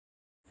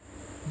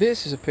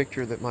This is a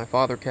picture that my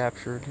father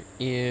captured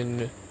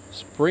in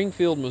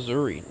Springfield,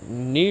 Missouri,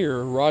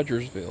 near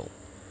Rogersville.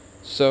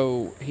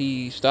 So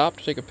he stopped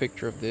to take a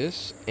picture of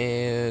this,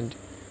 and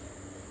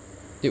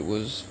it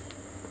was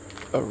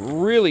a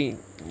really,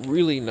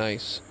 really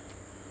nice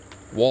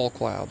wall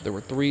cloud. There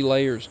were 3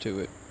 layers to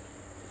it,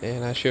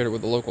 and I shared it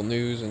with the local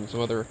news and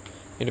some other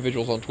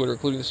individuals on Twitter,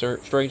 including the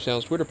Strange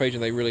Sounds Twitter page,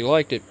 and they really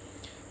liked it.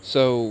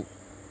 So,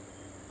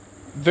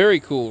 very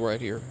cool right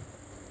here.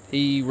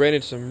 He ran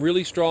into some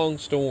really strong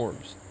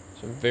storms,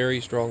 some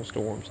very strong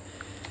storms.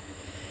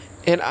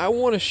 And I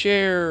want to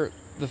share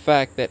the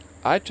fact that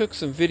I took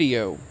some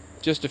video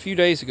just a few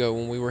days ago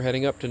when we were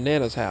heading up to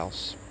Nana's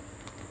house.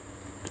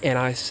 And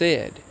I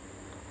said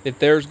that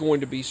there's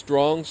going to be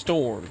strong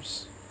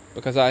storms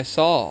because I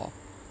saw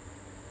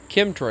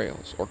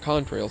chemtrails or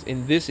contrails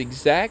in this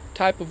exact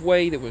type of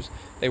way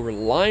they were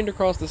lined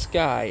across the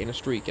sky in a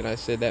streak. And I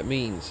said that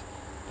means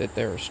that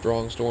there are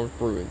strong storms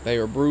brewing. They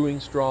are brewing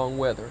strong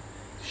weather.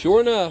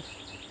 Sure enough,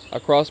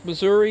 across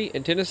Missouri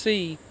and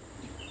Tennessee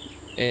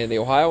and the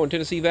Ohio and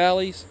Tennessee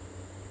valleys,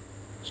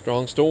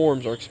 strong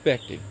storms are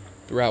expected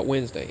throughout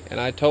Wednesday. And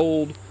I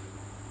told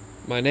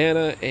my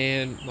Nana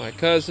and my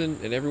cousin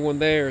and everyone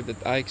there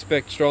that I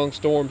expect strong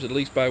storms at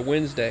least by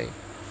Wednesday.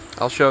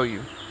 I'll show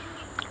you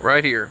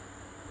right here.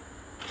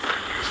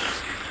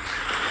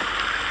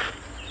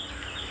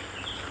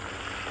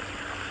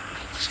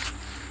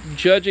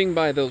 Judging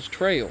by those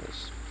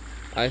trails,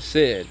 I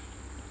said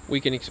we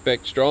can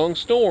expect strong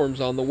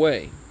storms on the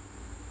way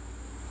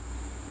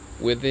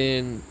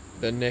within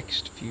the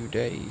next few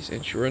days.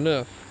 And sure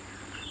enough,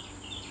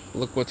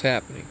 look what's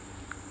happening.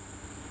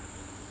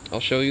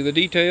 I'll show you the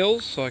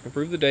details so I can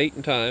prove the date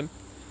and time.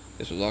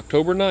 This was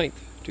October 9th,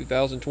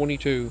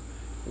 2022,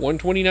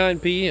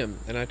 1:29 p.m.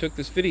 And I took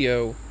this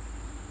video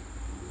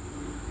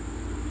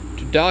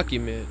to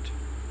document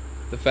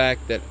the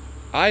fact that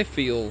I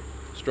feel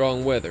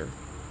strong weather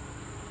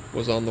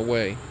was on the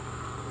way.